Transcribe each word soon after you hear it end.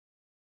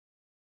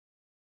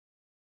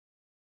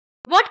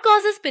What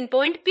causes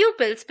pinpoint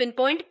pupils?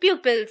 Pinpoint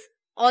pupils,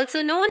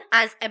 also known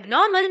as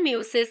abnormal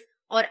meiosis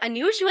or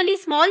unusually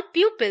small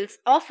pupils,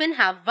 often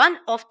have one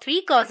of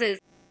three causes.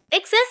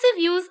 Excessive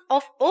use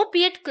of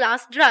opiate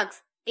class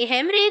drugs, a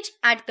hemorrhage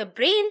at the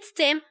brain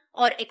stem,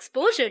 or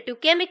exposure to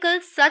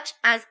chemicals such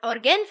as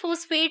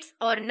organophosphates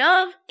or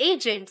nerve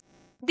agents.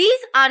 These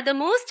are the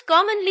most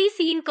commonly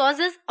seen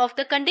causes of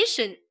the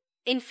condition.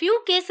 In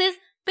few cases,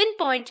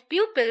 pinpoint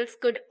pupils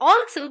could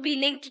also be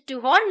linked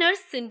to Horner's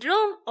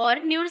syndrome or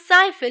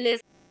neurosyphilis.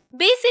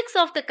 Basics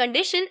of the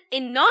condition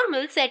in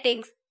normal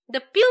settings.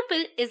 The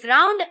pupil is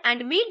round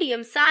and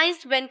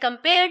medium-sized when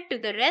compared to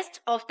the rest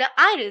of the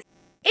iris.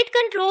 It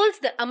controls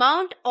the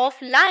amount of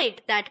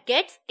light that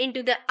gets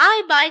into the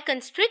eye by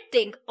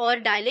constricting or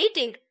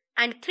dilating,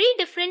 and three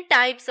different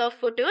types of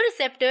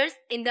photoreceptors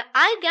in the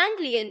eye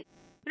ganglion.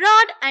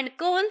 Rod and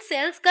cone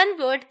cells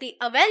convert the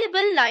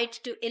available light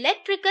to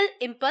electrical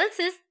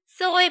impulses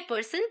so a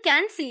person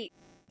can see.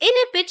 In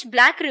a pitch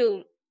black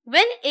room,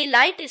 when a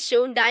light is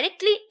shown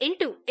directly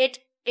into it,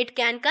 it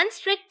can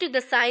constrict to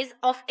the size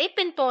of a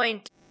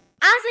pinpoint.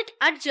 As it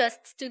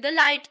adjusts to the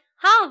light,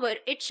 however,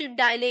 it should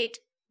dilate,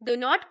 though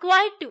not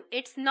quite to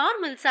its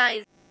normal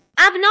size.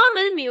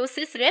 Abnormal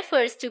meiosis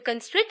refers to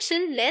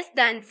constriction less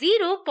than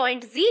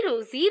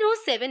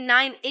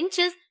 0.0079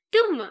 inches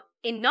to m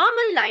in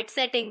normal light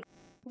settings.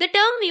 The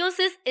term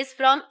meiosis is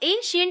from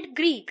ancient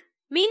Greek,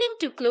 meaning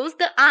to close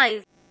the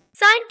eyes.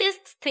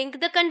 Scientists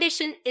think the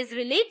condition is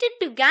related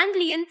to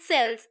ganglion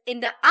cells in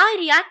the eye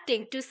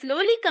reacting too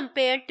slowly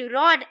compared to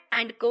rod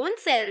and cone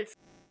cells.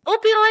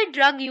 Opioid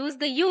drug use.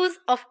 The use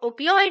of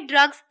opioid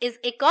drugs is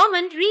a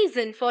common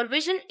reason for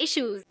vision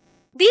issues.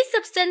 These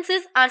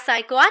substances are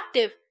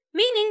psychoactive,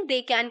 meaning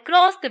they can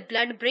cross the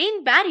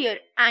blood-brain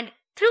barrier and,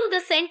 through the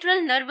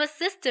central nervous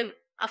system,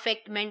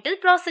 affect mental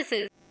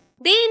processes.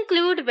 They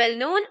include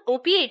well-known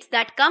opiates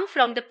that come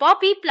from the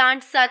poppy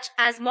plant such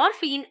as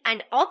morphine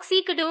and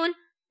oxycodone.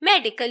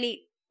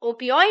 Medically,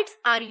 opioids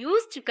are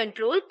used to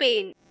control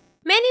pain.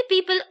 Many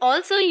people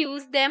also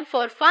use them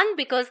for fun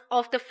because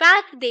of the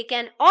fact they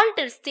can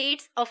alter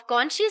states of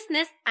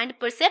consciousness and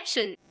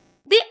perception.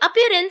 The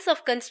appearance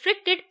of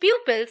constricted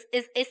pupils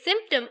is a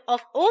symptom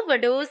of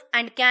overdose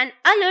and can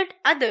alert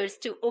others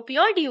to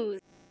opioid use.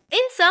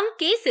 In some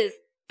cases,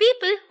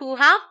 people who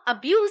have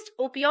abused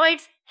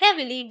opioids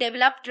heavily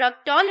develop drug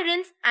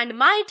tolerance and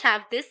might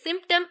have this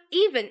symptom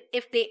even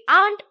if they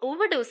aren't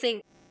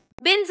overdosing.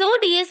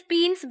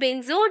 Benzodiazepines.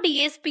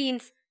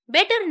 Benzodiazepines,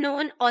 better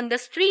known on the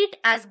street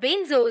as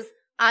benzos,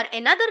 are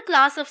another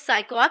class of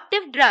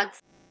psychoactive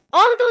drugs.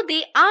 Although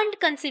they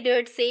aren't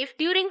considered safe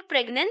during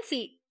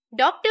pregnancy,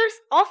 doctors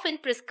often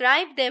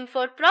prescribe them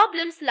for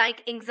problems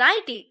like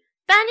anxiety,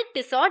 panic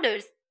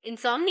disorders,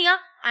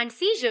 insomnia, and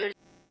seizures.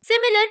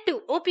 Similar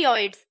to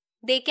opioids,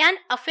 they can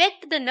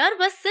affect the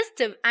nervous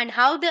system and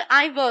how the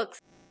eye works.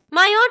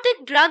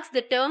 Meiotic drugs.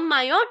 The term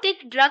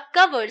meiotic drug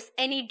covers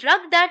any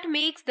drug that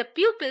makes the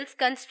pupils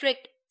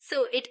constrict,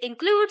 so it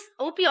includes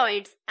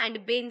opioids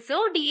and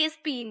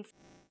benzodiazepines.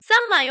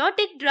 Some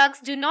meiotic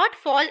drugs do not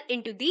fall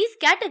into these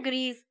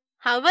categories.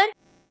 However,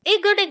 a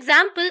good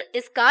example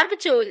is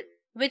carbachol,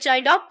 which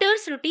eye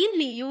doctors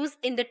routinely use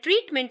in the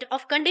treatment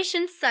of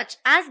conditions such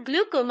as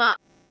glaucoma.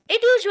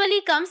 It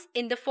usually comes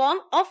in the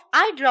form of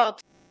eye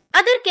drops.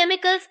 Other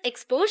chemicals.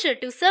 Exposure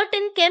to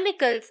certain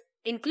chemicals,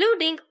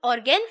 including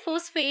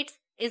organophosphates,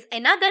 is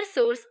another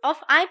source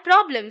of eye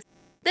problems.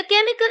 The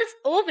chemicals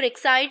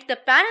overexcite the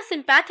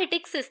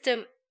parasympathetic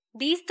system.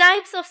 These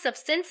types of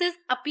substances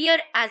appear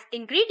as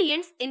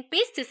ingredients in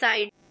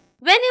pesticides.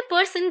 When a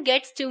person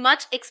gets too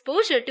much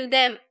exposure to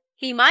them,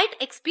 he might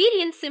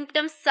experience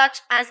symptoms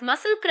such as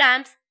muscle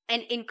cramps,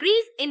 an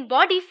increase in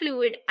body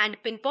fluid,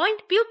 and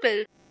pinpoint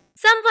pupils.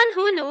 Someone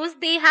who knows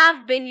they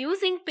have been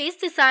using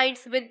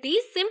pesticides with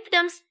these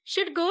symptoms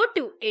should go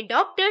to a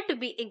doctor to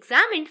be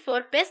examined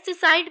for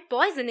pesticide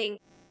poisoning.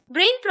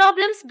 Brain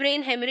problems.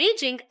 Brain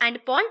hemorrhaging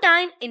and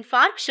pontine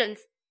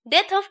infarctions,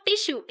 death of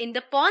tissue in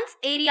the pons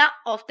area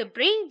of the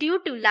brain due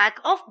to lack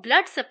of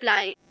blood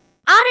supply,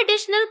 are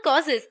additional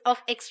causes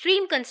of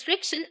extreme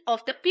constriction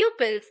of the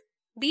pupils.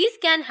 These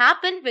can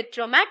happen with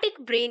traumatic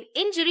brain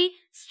injury,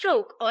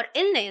 stroke, or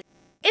illness.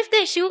 If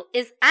the issue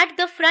is at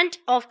the front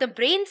of the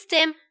brain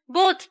stem,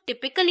 both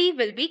typically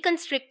will be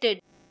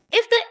constricted.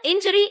 If the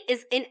injury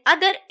is in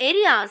other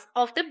areas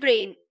of the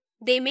brain,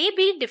 they may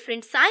be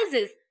different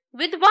sizes,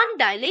 with one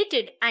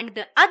dilated and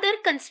the other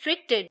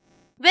constricted.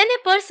 When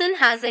a person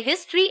has a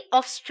history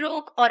of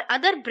stroke or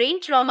other brain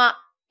trauma,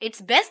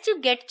 it's best to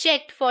get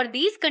checked for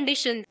these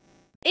conditions.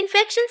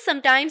 Infections.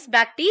 Sometimes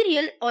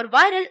bacterial or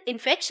viral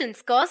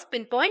infections cause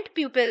pinpoint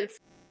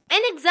pupils.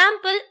 An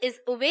example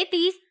is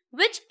uveitis,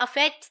 which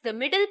affects the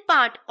middle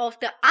part of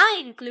the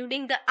eye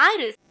including the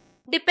iris.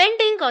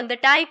 Depending on the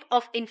type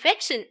of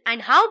infection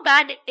and how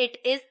bad it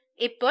is,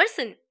 a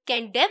person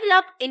can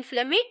develop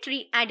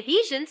inflammatory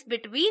adhesions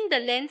between the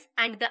lens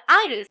and the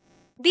iris.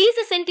 These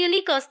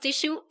essentially cause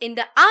tissue in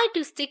the eye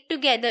to stick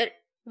together,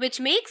 which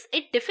makes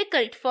it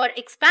difficult for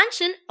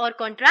expansion or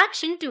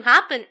contraction to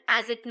happen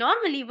as it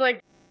normally would.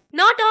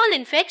 Not all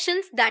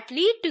infections that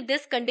lead to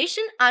this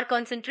condition are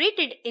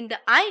concentrated in the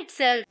eye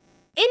itself.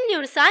 In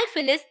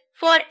neurosyphilis,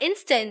 for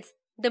instance,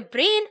 the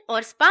brain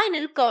or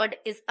spinal cord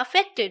is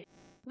affected,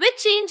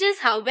 which changes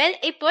how well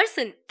a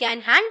person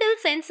can handle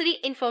sensory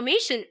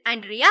information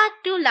and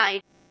react to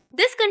light.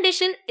 This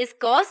condition is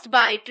caused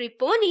by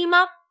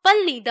Treponema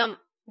pallidum,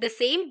 the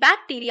same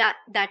bacteria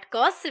that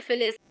cause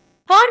syphilis.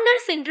 Horner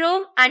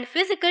syndrome and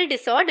physical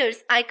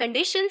disorders. Eye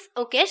conditions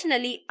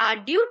occasionally are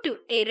due to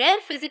a rare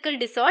physical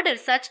disorder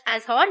such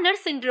as Horner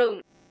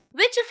syndrome,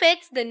 which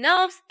affects the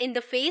nerves in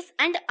the face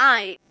and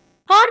eye.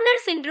 Horner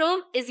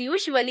syndrome is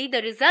usually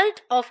the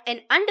result of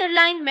an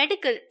underlying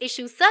medical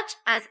issue such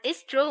as a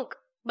stroke,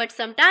 but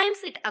sometimes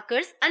it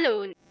occurs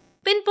alone.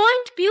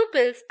 Pinpoint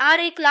pupils are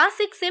a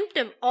classic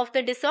symptom of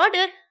the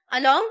disorder,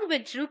 along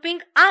with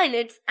drooping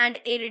eyelids and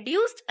a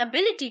reduced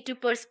ability to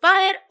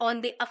perspire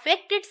on the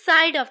affected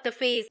side of the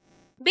face.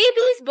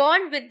 Babies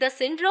born with the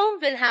syndrome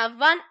will have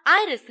one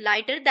iris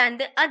lighter than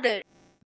the other.